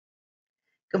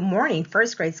Good morning,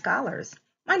 first grade scholars.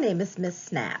 My name is Miss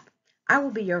Snap. I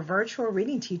will be your virtual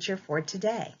reading teacher for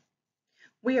today.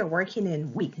 We are working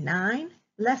in week 9,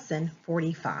 lesson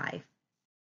 45.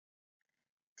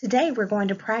 Today we're going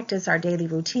to practice our daily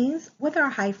routines with our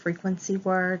high frequency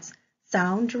words,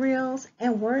 sound drills,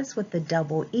 and words with the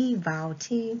double E vowel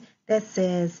team that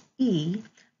says E,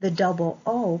 the double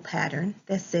O pattern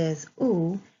that says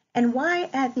oo, and Y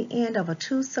at the end of a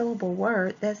two-syllable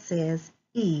word that says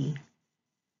E.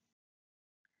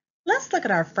 Let's look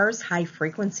at our first high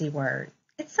frequency word.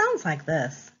 It sounds like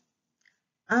this.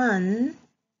 What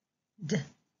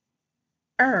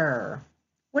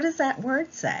does that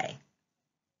word say?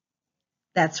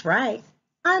 That's right,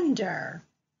 under.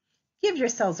 Give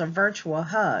yourselves a virtual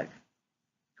hug.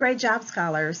 Great job,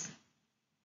 scholars.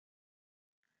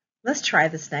 Let's try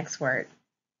this next word.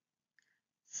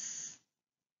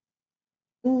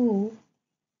 Ooh.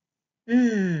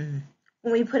 When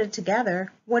we put it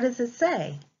together, what does it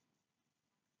say?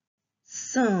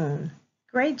 Soon.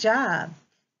 Great job.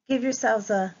 Give yourselves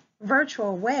a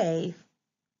virtual wave.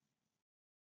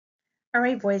 All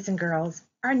right, boys and girls,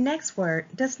 our next word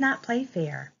does not play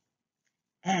fair.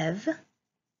 Every.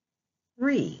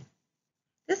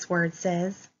 This word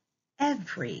says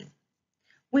every.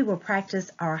 We will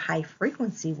practice our high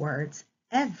frequency words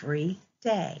every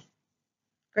day.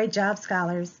 Great job,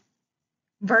 scholars.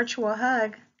 Virtual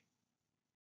hug.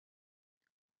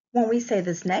 When we say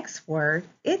this next word,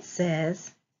 it says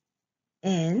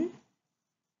N,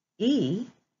 E,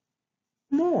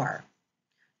 more.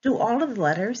 Do all of the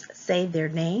letters say their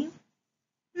name?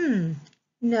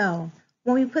 No.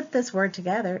 When we put this word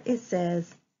together, it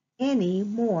says any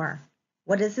more.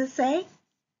 What does it say?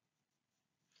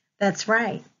 That's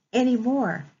right, any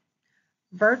more.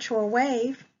 Virtual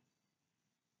wave.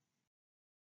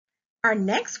 Our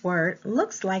next word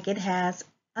looks like it has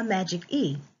a magic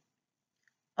E.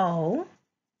 O.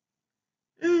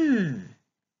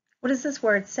 What does this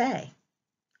word say?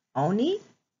 Oni?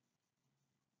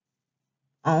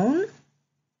 Own?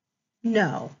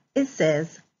 No, it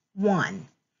says one,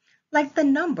 like the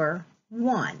number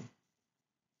 1.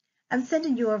 I'm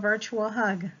sending you a virtual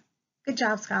hug. Good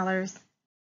job, scholars.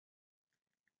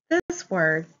 This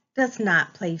word does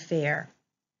not play fair.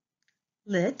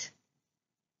 Lit.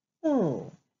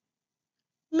 Ooh.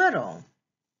 Little.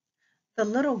 The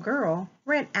little girl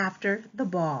ran after the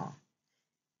ball.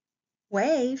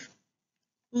 Wave.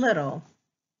 Little.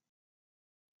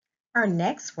 Our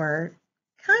next word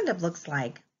kind of looks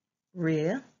like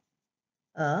really.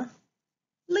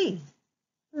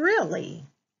 Really.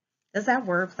 Does that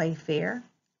word play fair?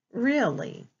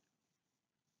 Really.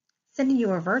 Sending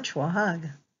you a virtual hug.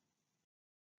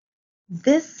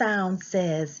 This sound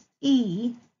says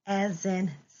E as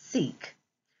in seek.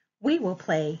 We will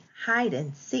play hide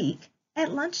and seek at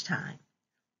lunchtime.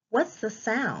 What's the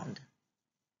sound?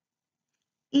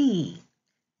 E.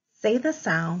 Say the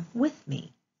sound with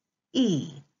me.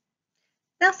 E.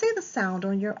 Now say the sound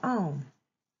on your own.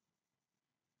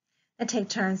 And take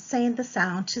turns saying the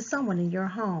sound to someone in your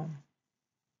home.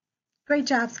 Great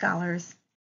job, scholars.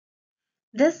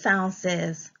 This sound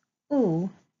says oo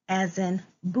as in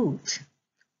boot.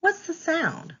 What's the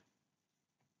sound?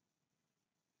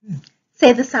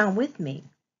 Say the sound with me.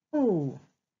 Ooh.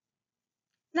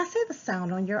 Now say the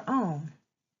sound on your own.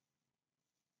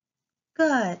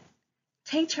 Good.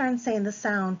 Take turns saying the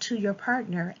sound to your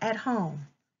partner at home.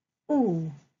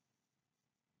 Ooh.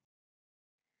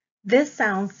 This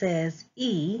sound says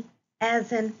E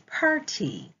as in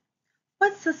party.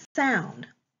 What's the sound?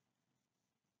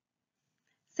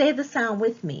 Say the sound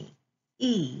with me.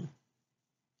 E.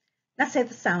 Now say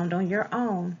the sound on your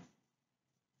own.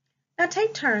 Now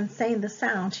take turns saying the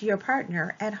sound to your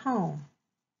partner at home.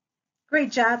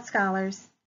 Great job, scholars.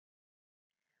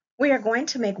 We are going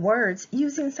to make words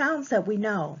using sounds that we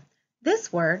know.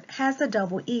 This word has a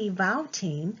double E vowel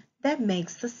team that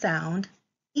makes the sound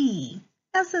E,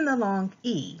 as in the long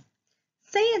E.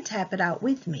 Say and tap it out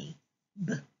with me.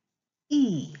 B,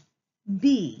 E,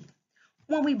 B.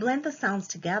 When we blend the sounds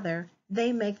together,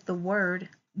 they make the word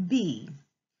be.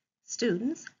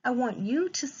 Students, I want you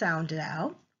to sound it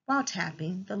out while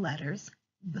tapping the letters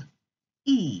B,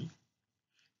 E.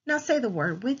 Now say the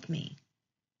word with me.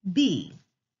 Be.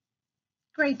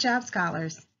 Great job,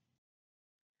 scholars.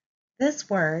 This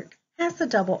word has the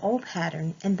double O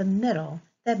pattern in the middle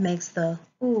that makes the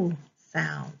oo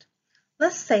sound.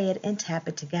 Let's say it and tap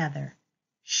it together.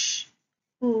 Sh,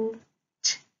 oo,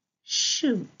 t,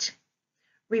 shoot.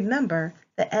 Remember,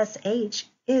 the SH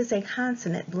is a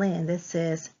consonant blend that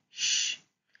says sh,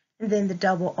 and then the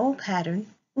double O pattern,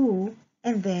 oo,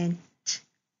 and then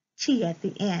t at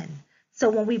the end. So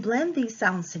when we blend these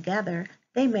sounds together,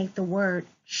 they make the word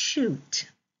shoot.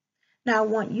 Now I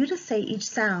want you to say each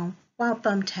sound while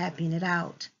thumb tapping it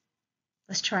out.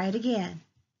 Let's try it again.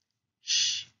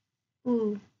 Sh,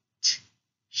 oo, t,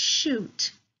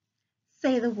 shoot.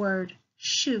 Say the word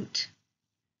shoot.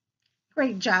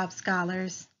 Great job,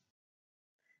 scholars.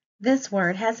 This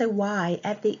word has a Y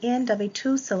at the end of a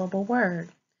two-syllable word.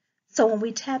 So when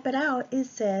we tap it out, it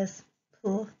says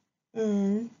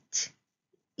plenty,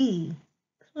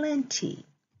 plenty.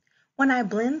 When I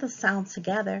blend the sounds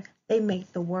together, they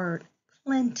make the word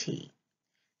plenty.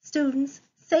 Students,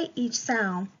 say each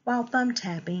sound while thumb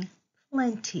tapping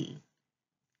plenty.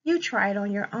 You try it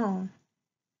on your own.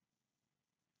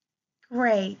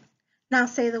 Great. Now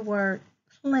say the word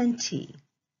plenty.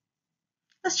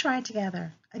 Let's try it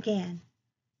together again.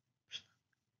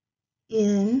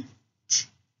 N-T-E,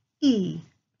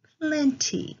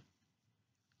 plenty.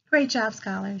 Great job,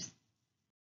 scholars.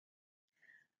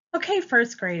 Okay,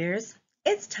 first graders,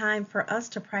 it's time for us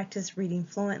to practice reading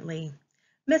fluently.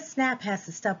 Miss Snap has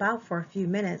to step out for a few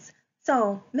minutes,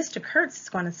 so Mr. Kurtz is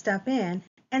going to step in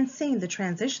and sing the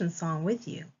transition song with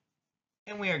you.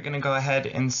 And we are going to go ahead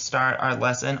and start our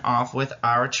lesson off with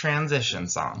our transition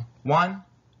song. 1,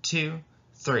 2,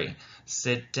 3.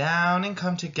 Sit down and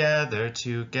come together,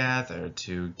 together,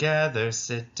 together.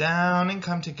 Sit down and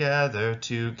come together,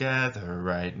 together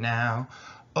right now.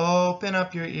 Open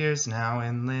up your ears now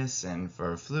and listen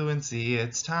for fluency.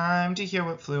 It's time to hear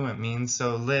what fluent means,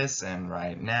 so listen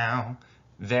right now.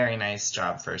 Very nice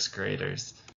job, first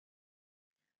graders.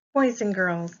 Boys and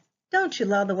girls, don't you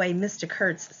love the way Mr.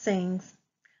 Kurtz sings?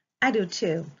 I do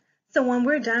too. So when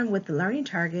we're done with the learning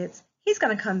targets, he's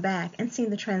going to come back and sing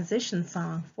the transition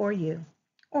song for you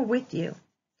or with you.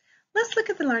 Let's look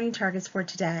at the learning targets for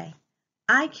today.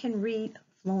 I can read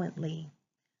fluently.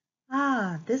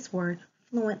 This word,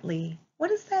 fluently. What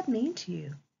does that mean to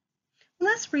you?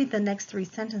 Let's read the next 3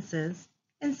 sentences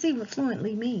and see what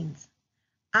fluently means.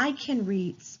 I can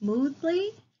read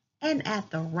smoothly and at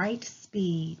the right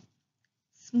speed.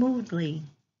 Smoothly.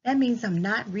 That means I'm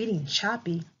not reading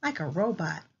choppy like a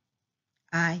robot.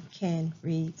 I can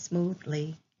read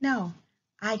smoothly. No,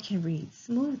 I can read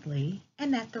smoothly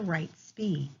and at the right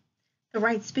speed. The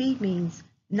right speed means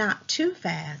not too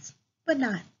fast, but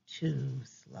not too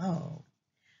slow.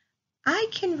 I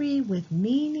can read with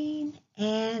meaning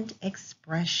and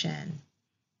expression.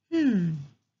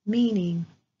 Meaning,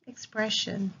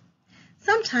 expression.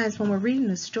 Sometimes when we're reading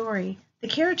a story, the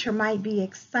character might be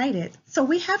excited, so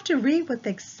we have to read with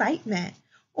excitement.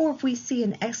 Or if we see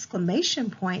an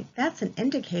exclamation point, that's an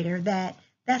indicator that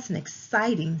that's an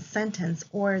exciting sentence,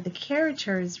 or the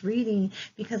character is reading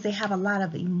because they have a lot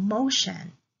of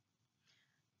emotion.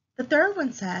 The third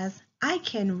one says, I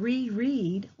can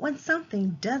reread when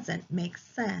something doesn't make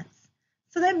sense.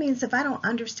 So that means if I don't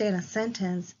understand a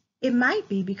sentence, it might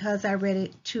be because I read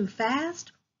it too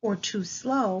fast or too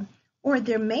slow, or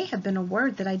there may have been a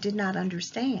word that I did not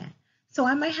understand. So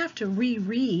I might have to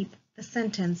reread the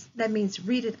sentence. That means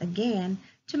read it again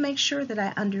to make sure that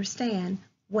I understand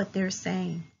what they're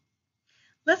saying.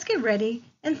 Let's get ready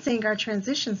and sing our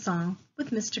transition song with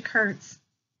Mr. Kurtz.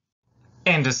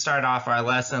 And to start off our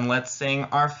lesson, let's sing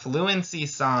our fluency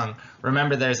song.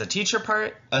 Remember, there's a teacher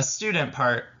part, a student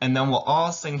part, and then we'll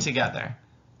all sing together.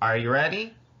 Are you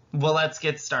ready? Well, let's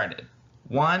get started.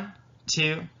 1,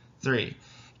 2, 3.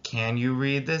 Can you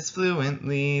read this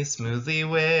fluently, smoothly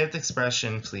with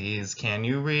expression, please? Can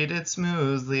you read it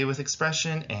smoothly with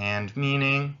expression and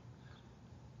meaning?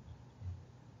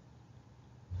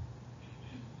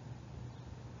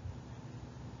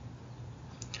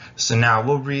 So now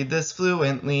we'll read this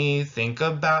fluently. Think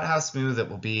about how smooth it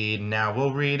will be. Now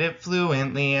we'll read it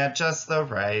fluently at just the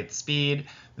right speed.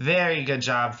 Very good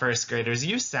job, first graders.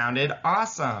 You sounded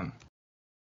awesome.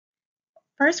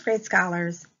 First grade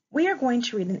scholars, we are going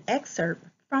to read an excerpt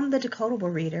from the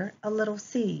decodable reader, A Little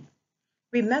Seed.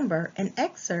 Remember, an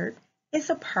excerpt is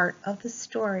a part of the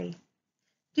story.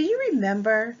 Do you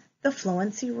remember the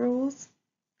fluency rules?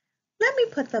 Let me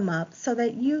put them up so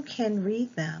that you can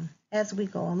read them as we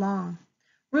go along.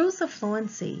 Rules of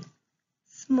fluency.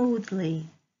 Smoothly.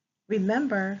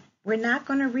 Remember, we're not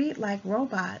going to read like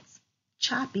robots,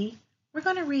 choppy. We're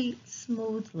going to read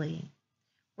smoothly.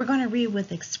 We're going to read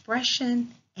with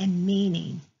expression and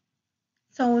meaning.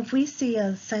 So if we see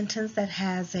a sentence that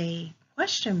has a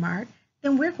question mark,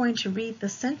 then we're going to read the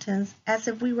sentence as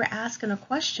if we were asking a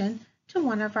question to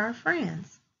one of our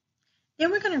friends.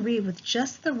 Then we're going to read with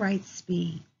just the right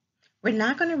speed. We're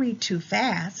not going to read too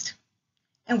fast,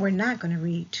 and we're not going to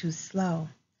read too slow,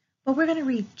 but we're going to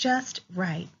read just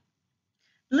right.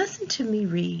 Listen to me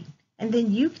read, and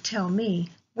then you tell me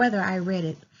whether I read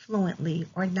it fluently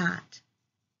or not.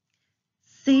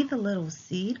 See the little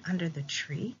seed under the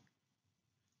tree?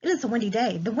 It is a windy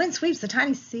day. The wind sweeps the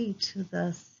tiny seed to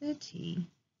the city.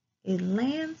 It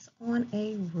lands on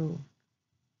a roof.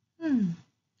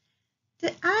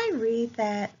 Did I read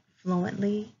that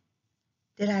fluently?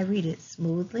 Did I read it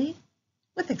smoothly,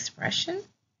 with expression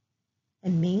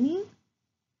and meaning?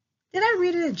 Did I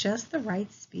read it at just the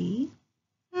right speed?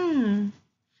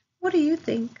 What do you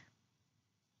think?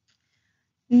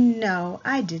 No,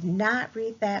 I did not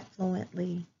read that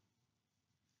fluently.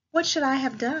 What should I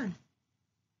have done?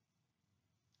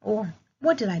 Or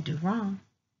what did I do wrong?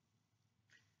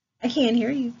 I can't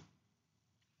hear you.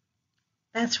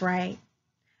 That's right.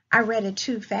 I read it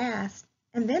too fast,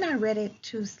 and then I read it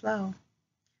too slow.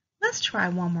 Let's try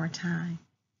one more time.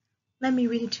 Let me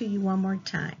read it to you one more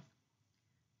time.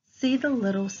 See the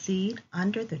little seed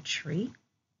under the tree?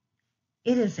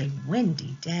 It is a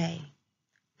windy day.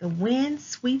 The wind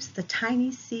sweeps the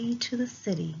tiny seed to the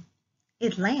city.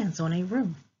 It lands on a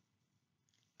roof.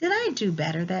 Did I do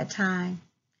better that time?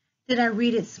 Did I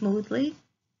read it smoothly?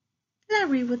 Did I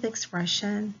read with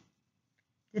expression?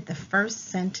 Did the first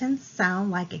sentence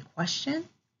sound like a question?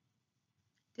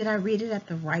 Did I read it at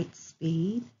the right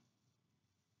speed?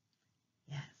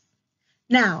 Yes.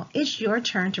 Now, it's your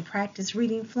turn to practice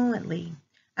reading fluently.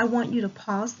 I want you to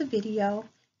pause the video,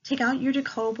 take out your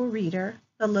decodable reader,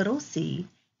 the little seed,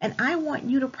 and I want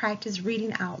you to practice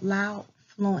reading out loud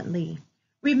fluently.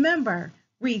 Remember,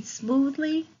 read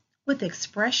smoothly, with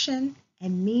expression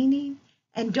and meaning,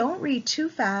 and don't read too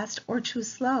fast or too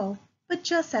slow, but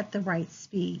just at the right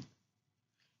speed.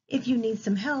 If you need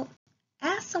some help,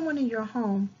 ask someone in your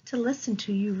home to listen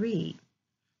to you read,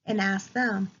 and ask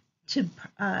them to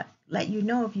let you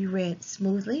know if you read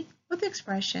smoothly, with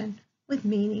expression, with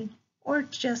meaning, or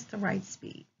just the right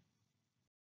speed.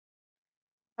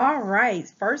 All right,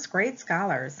 first grade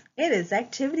scholars, it is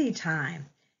activity time.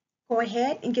 Go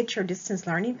ahead and get your distance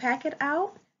learning packet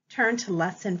out. Turn to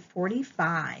lesson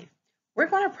 45. We're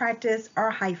going to practice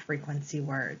our high frequency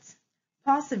words.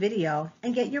 Pause the video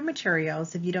and get your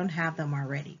materials if you don't have them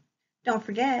already. Don't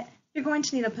forget, you're going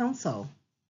to need a pencil.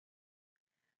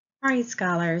 All right,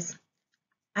 scholars,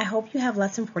 I hope you have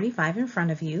lesson 45 in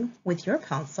front of you with your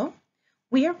pencil.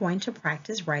 We are going to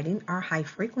practice writing our high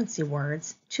frequency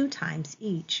words 2 times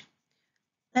each.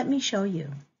 Let me show you.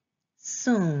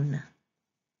 Soon.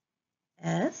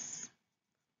 S-O-O-N.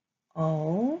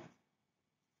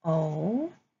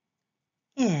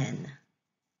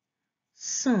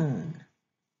 Soon.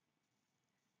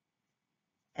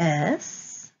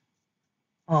 S-O-O-N.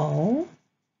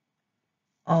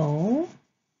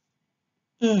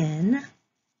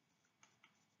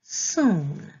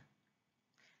 Soon.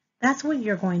 That's what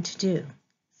you're going to do.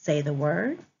 Say the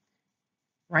word,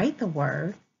 write the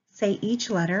word, say each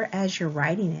letter as you're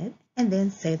writing it, and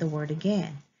then say the word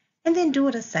again. And then do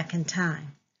it a second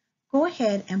time. Go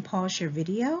ahead and pause your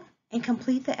video and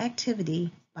complete the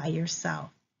activity by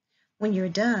yourself. When you're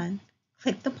done,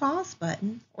 click the pause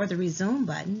button or the resume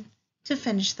button to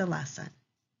finish the lesson.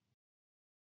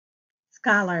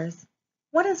 Scholars,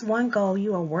 what is one goal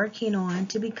you are working on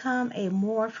to become a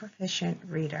more proficient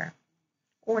reader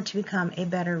or to become a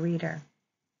better reader?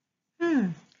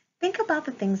 Think about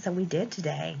the things that we did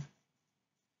today.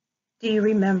 Do you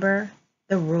remember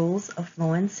the rules of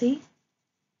fluency?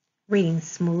 Reading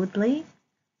smoothly,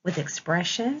 with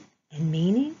expression and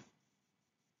meaning,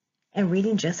 and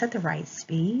reading just at the right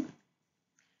speed?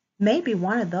 Maybe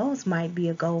one of those might be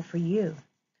a goal for you.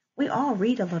 We all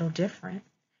read a little different.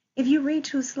 If you read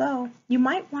too slow, you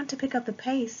might want to pick up the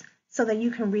pace so that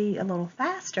you can read a little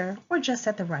faster or just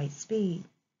at the right speed.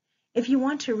 If you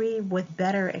want to read with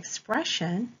better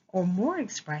expression or more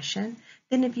expression,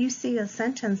 then if you see a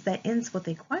sentence that ends with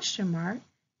a question mark,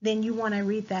 then you want to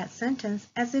read that sentence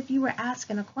as if you were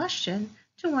asking a question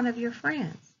to one of your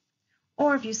friends.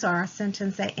 Or if you saw a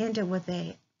sentence that ended with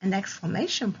an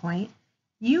exclamation point,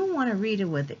 you want to read it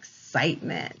with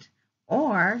excitement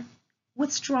or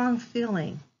with strong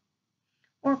feeling.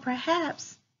 Or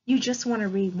perhaps you just want to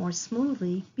read more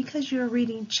smoothly because you're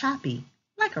reading choppy,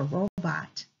 like a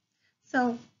robot.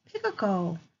 So pick a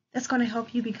goal that's going to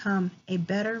help you become a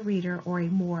better reader or a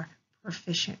more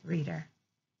proficient reader.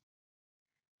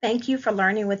 Thank you for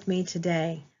learning with me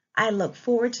today. I look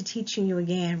forward to teaching you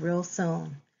again real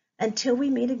soon. Until we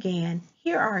meet again,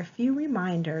 here are a few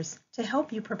reminders to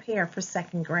help you prepare for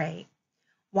 2nd grade.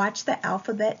 Watch the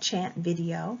alphabet chant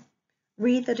video,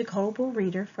 read the decodable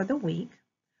reader for the week,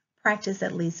 practice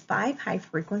at least 5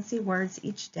 high-frequency words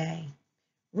each day,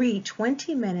 read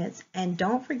 20 minutes, and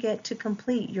don't forget to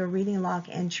complete your reading log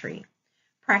entry.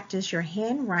 Practice your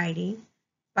handwriting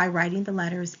by writing the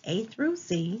letters A through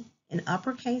Z in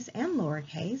uppercase and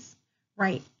lowercase.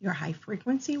 Write your high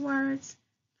frequency words.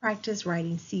 Practice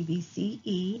writing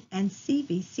CVCE and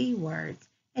CVC words.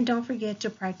 And don't forget to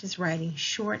practice writing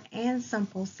short and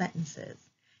simple sentences.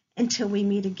 Until we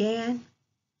meet again,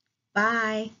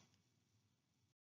 bye.